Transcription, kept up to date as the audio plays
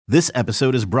This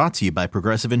episode is brought to you by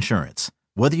Progressive Insurance.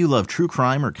 Whether you love true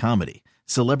crime or comedy,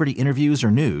 celebrity interviews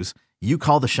or news, you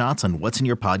call the shots on what's in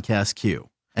your podcast queue.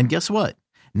 And guess what?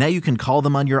 Now you can call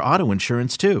them on your auto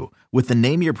insurance too with the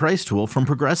Name Your Price tool from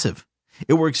Progressive.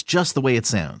 It works just the way it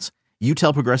sounds. You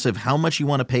tell Progressive how much you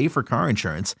want to pay for car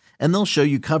insurance, and they'll show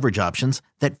you coverage options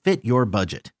that fit your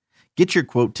budget. Get your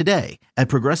quote today at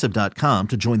Progressive.com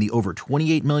to join the over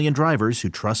 28 million drivers who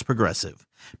trust Progressive.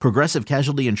 Progressive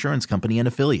Casualty Insurance Company and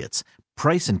Affiliates.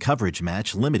 Price and coverage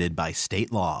match limited by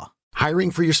state law. Hiring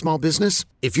for your small business?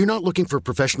 If you're not looking for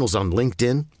professionals on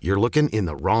LinkedIn, you're looking in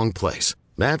the wrong place.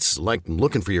 That's like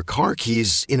looking for your car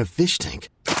keys in a fish tank.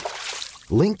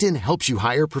 LinkedIn helps you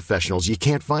hire professionals you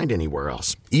can't find anywhere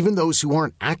else, even those who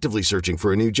aren't actively searching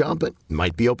for a new job but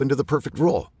might be open to the perfect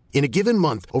role. In a given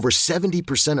month, over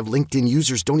 70% of LinkedIn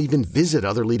users don't even visit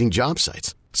other leading job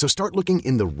sites. So start looking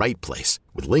in the right place.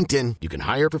 With LinkedIn, you can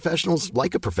hire professionals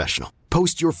like a professional.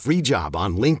 Post your free job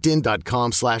on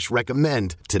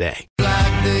linkedin.com/recommend today.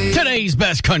 Today's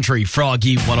best country,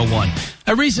 Froggy 101.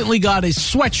 I recently got a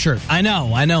sweatshirt. I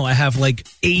know. I have like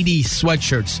 80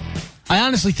 sweatshirts. I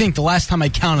honestly think the last time I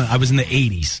counted, I was in the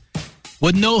 80s.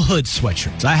 With no hood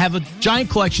sweatshirts. I have a giant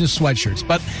collection of sweatshirts,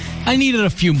 but I needed a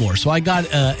few more, so I got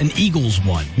an Eagles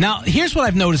one. Now, here's what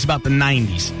I've noticed about the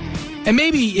 90s. And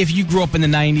maybe if you grew up in the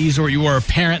 90s or you were a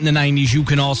parent in the 90s, you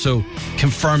can also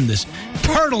confirm this.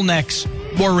 Turtlenecks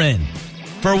were in.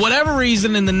 For whatever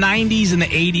reason, in the 90s and the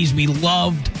 80s, we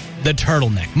loved the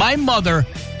turtleneck. My mother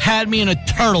had me in a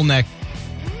turtleneck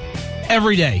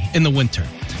every day in the winter.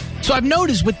 So I've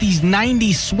noticed with these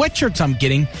 90s sweatshirts I'm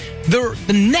getting,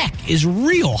 the neck is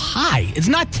real high. It's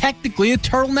not technically a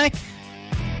turtleneck,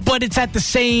 but it's at the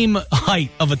same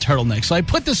height of a turtleneck. So I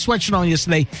put this sweatshirt on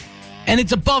yesterday, and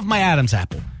it's above my Adam's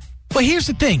apple. But here's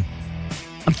the thing.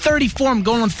 I'm 34. I'm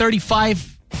going on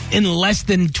 35 in less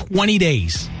than 20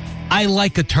 days. I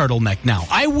like a turtleneck now.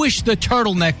 I wish the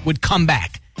turtleneck would come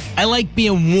back. I like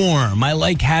being warm. I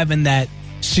like having that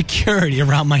security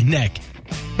around my neck.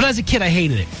 But as a kid, I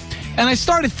hated it. And I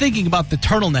started thinking about the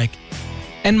turtleneck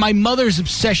and my mother's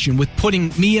obsession with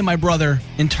putting me and my brother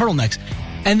in turtlenecks.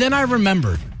 And then I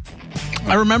remembered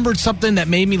something that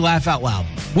made me laugh out loud.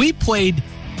 We played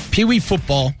Pee Wee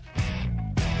football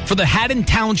for the Haddon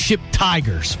Township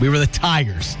Tigers. We were the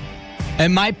Tigers.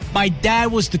 And my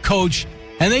dad was the coach,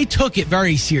 and they took it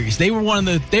very serious. They were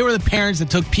the parents that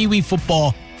took Pee Wee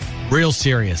football real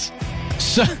serious.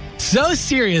 So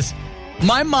serious.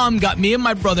 My mom got me and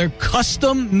my brother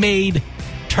custom-made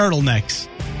turtlenecks.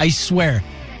 I swear.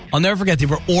 I'll never forget. They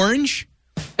were orange,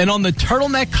 and on the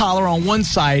turtleneck collar on one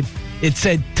side, it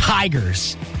said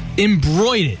Tigers.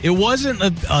 Embroidered. It wasn't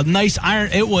a nice iron.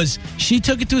 It was, she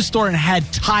took it to a store and had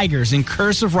Tigers in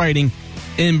cursive writing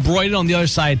embroidered on the other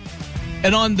side.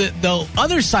 And on the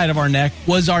other side of our neck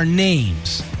was our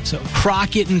names. So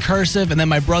Crockett in cursive, and then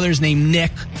my brother's name,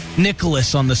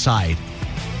 Nicholas on the side.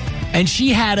 And she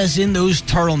had us in those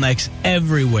turtlenecks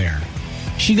everywhere.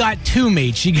 She got two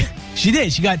made. She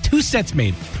did. She got two sets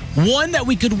made. One that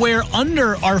we could wear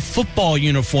under our football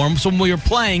uniform. So when we were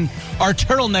playing, our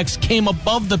turtlenecks came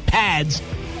above the pads,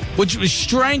 which was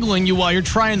strangling you while you're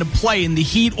trying to play in the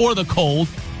heat or the cold.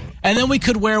 And then we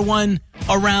could wear one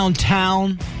around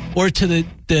town or to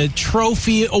the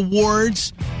trophy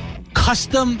awards.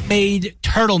 Custom-made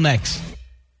turtlenecks.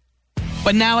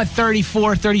 But now at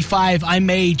 34, 35, I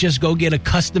may just go get a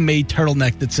custom-made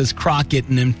turtleneck that says Crockett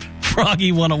and then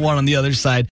Froggy 101 on the other side.